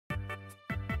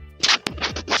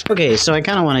Okay, so I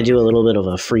kind of want to do a little bit of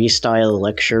a freestyle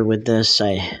lecture with this.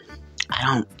 I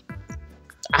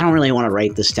don't really want to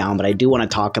write this down, but I do want to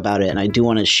talk about it, and I do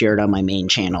want to share it on my main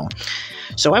channel.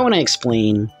 So I want to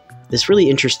explain this really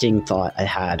interesting thought I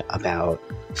had about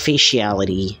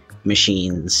faciality,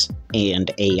 machines,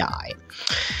 and AI.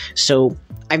 So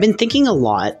I've been thinking a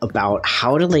lot about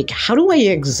how do I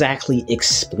exactly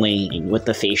explain what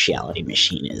the faciality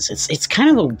machine is? It's kind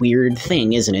of a weird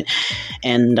thing, isn't it?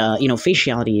 And,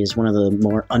 faciality is one of the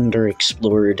more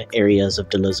underexplored areas of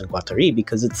Deleuze and Guattari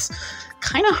because it's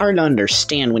kind of hard to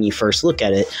understand when you first look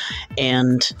at it.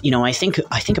 And, I think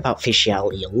about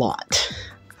faciality a lot.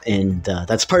 And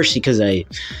that's partially because I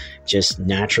just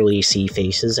naturally see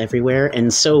faces everywhere.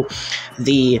 And so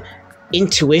the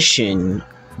intuition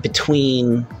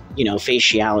between,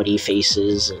 faciality,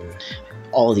 faces, and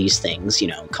all these things,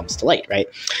 comes to light, right?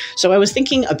 So I was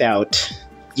thinking about,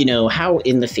 how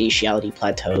in the faciality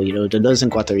plateau, Deleuze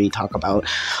and Guattari talk about,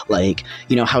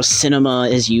 how cinema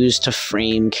is used to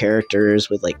frame characters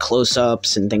with,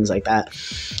 close-ups and things like that.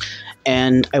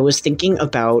 And I was thinking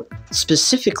about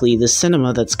specifically the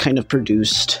cinema that's kind of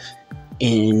produced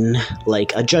in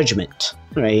a judgment,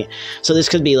 right? So this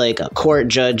could be a court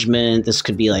judgment. This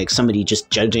could be somebody just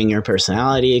judging your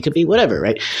personality. It could be whatever,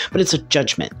 right? But it's a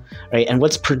judgment, right? And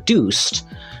what's produced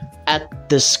at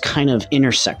this kind of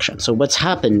intersection. So what's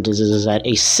happened is that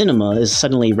a cinema is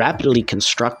suddenly rapidly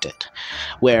constructed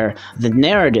where the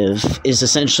narrative is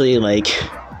essentially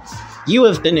you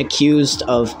have been accused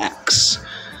of X,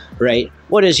 right?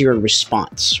 What is your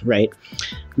response, right?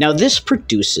 Now, this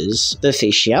produces the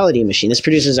faciality machine. This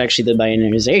produces actually the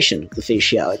binarization of the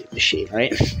faciality machine,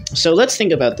 right? So let's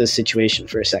think about this situation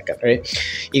for a second, right?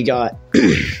 You got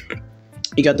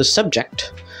the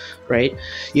subject, right?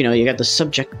 You got the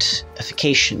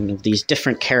subjectification of these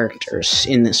different characters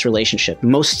in this relationship.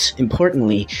 Most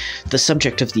importantly, the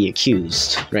subject of the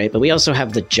accused, right? But we also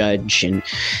have the judge, and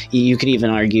you could even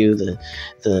argue the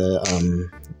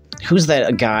who's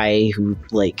that guy who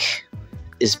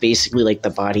is basically the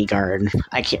bodyguard?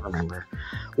 I can't remember.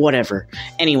 Whatever.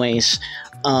 Anyways,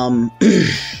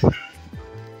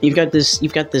 you've got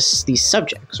these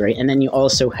subjects, right? And then you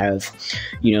also have,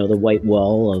 the white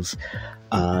wall of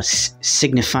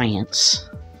signifiance,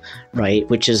 right?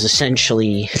 Which is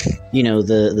essentially,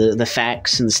 the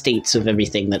facts and states of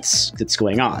everything that's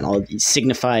going on. All these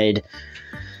signified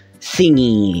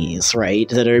thingies, right,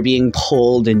 that are being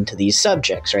pulled into these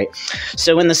subjects, right?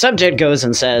 So when the subject goes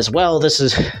and says, well, this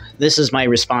is my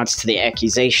response to the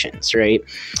accusations, right?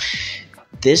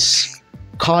 This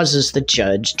causes the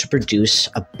judge to produce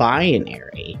a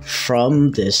binary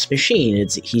from this machine.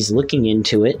 He's looking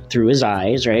into it through his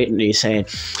eyes, right? And he's saying,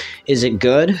 is it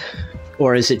good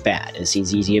or is it bad? Is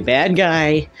he a bad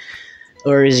guy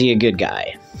or is he a good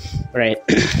guy, right?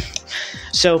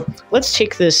 So let's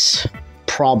take this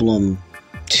problem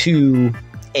to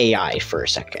AI for a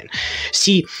second.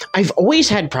 See, I've always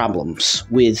had problems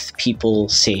with people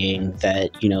saying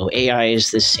that, AI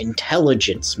is this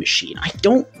intelligence machine. I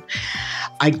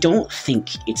don't think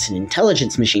it's an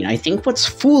intelligence machine. I think what's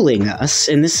fooling us,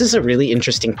 and this is a really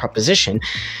interesting proposition,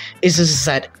 is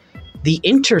that the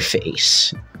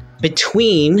interface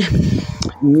between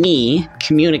me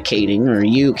communicating or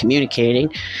you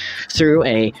communicating through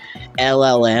a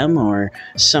LLM or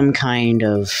some kind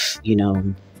of,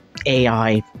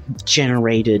 AI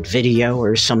generated video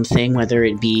or something, whether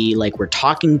it be we're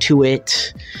talking to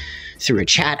it through a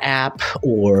chat app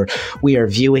or we are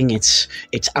viewing its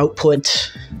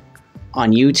output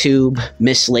on YouTube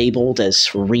mislabeled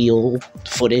as real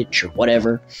footage or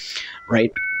whatever,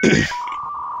 right?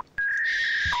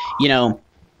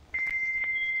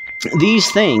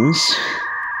 These things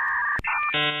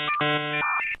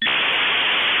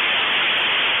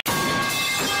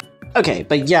okay,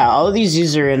 but yeah, all of these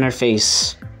user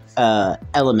interface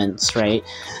elements, right,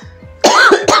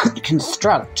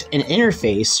 construct an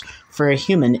interface for a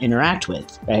human to interact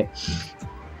with, right?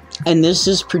 And this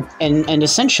is and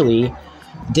essentially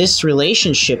this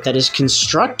relationship that is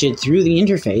constructed through the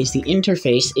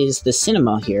interface is the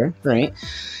cinema here, right?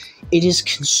 It is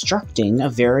constructing a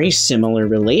very similar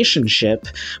relationship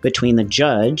between the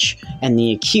judge and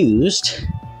the accused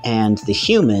and the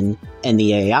human and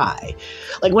the AI.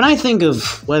 When I think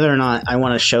of whether or not I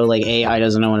want to show AI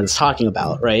doesn't know what it's talking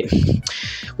about, right?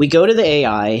 We go to the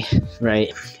AI,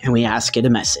 right? And we ask it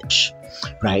a message,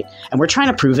 right? And we're trying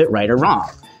to prove it right or wrong.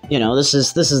 This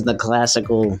is the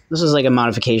classical, this is a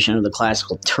modification of the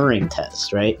classical Turing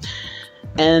test, right?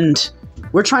 And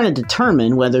we're trying to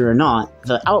determine whether or not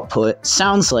the output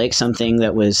sounds like something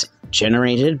that was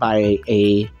generated by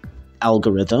a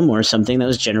algorithm or something that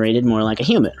was generated more like a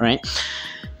human, right?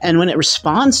 And when it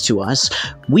responds to us,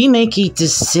 we make a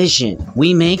decision.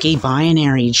 We make a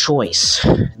binary choice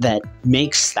that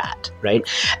makes that, right?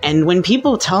 And when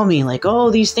people tell me like, oh,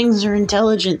 these things are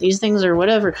intelligent, these things are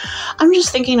whatever, I'm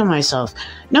just thinking to myself,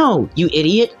 no, you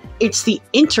idiot. It's the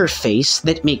interface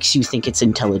that makes you think it's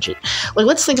intelligent. Like,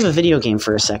 let's think of a video game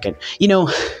for a second. You know,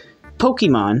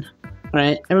 Pokemon,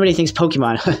 right? Everybody thinks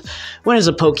Pokemon. When has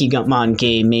a Pokemon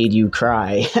game made you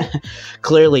cry?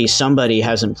 Clearly, somebody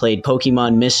hasn't played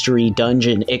Pokemon Mystery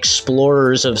Dungeon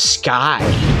Explorers of Sky.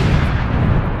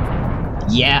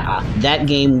 Yeah, that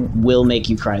game will make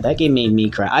you cry. That game made me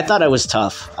cry. I thought I was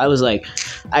tough. I was like,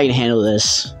 I can handle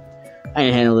this. I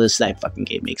can handle this. That fucking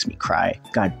game makes me cry.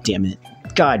 God damn it.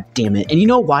 God damn it. And you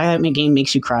know why that game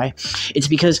makes you cry? It's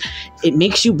because it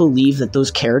makes you believe that those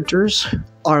characters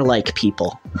are like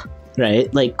people,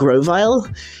 right? Like Grovile,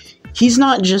 he's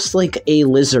not just like a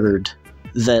lizard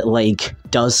that like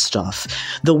does stuff.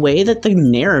 The way that the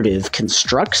narrative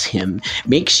constructs him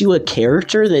makes you a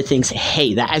character that thinks,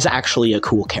 hey, that is actually a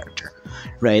cool character,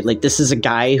 right? Like, this is a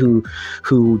guy who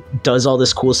does all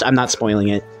this cool stuff. I'm not spoiling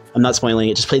it.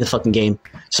 Just play the fucking game.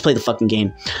 Just play the fucking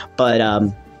game. But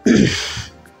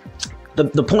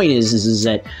the point is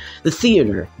that the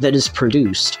theater that is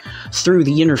produced through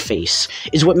the interface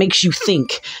is what makes you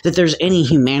think that there's any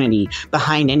humanity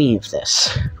behind any of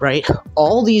this, right?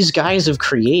 All these guys have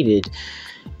created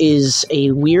is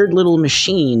a weird little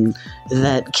machine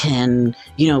that can,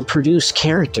 you know, produce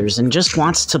characters and just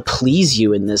wants to please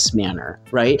you in this manner,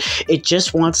 right? It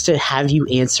just wants to have you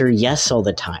answer yes all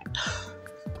the time.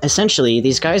 Essentially,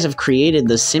 these guys have created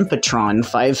the Sympatron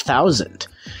 5000.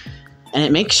 And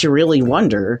it makes you really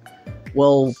wonder,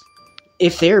 well,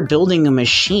 if they're building a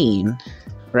machine,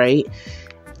 right,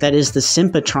 that is the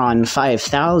Sympatron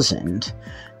 5000,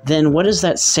 then what does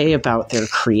that say about their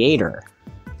creator?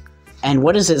 And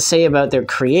what does it say about their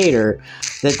creator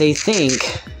that they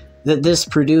think that this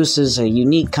produces a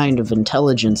unique kind of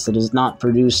intelligence that is not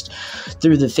produced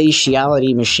through the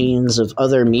faciality machines of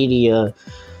other media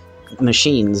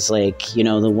machines, like, you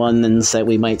know, the ones that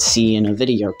we might see in a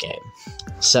video game?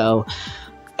 So,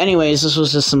 anyways, this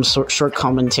was just some short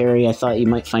commentary I thought you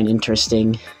might find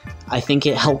interesting. I think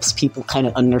it helps people kind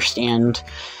of understand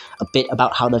a bit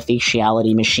about how the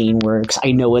faciality machine works.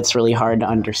 I know it's really hard to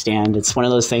understand. It's one of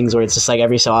those things where it's just like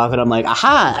every so often I'm like,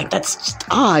 aha, that's just,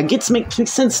 it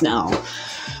makes sense now.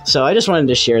 So I just wanted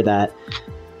to share that.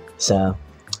 So,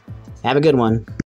 have a good one.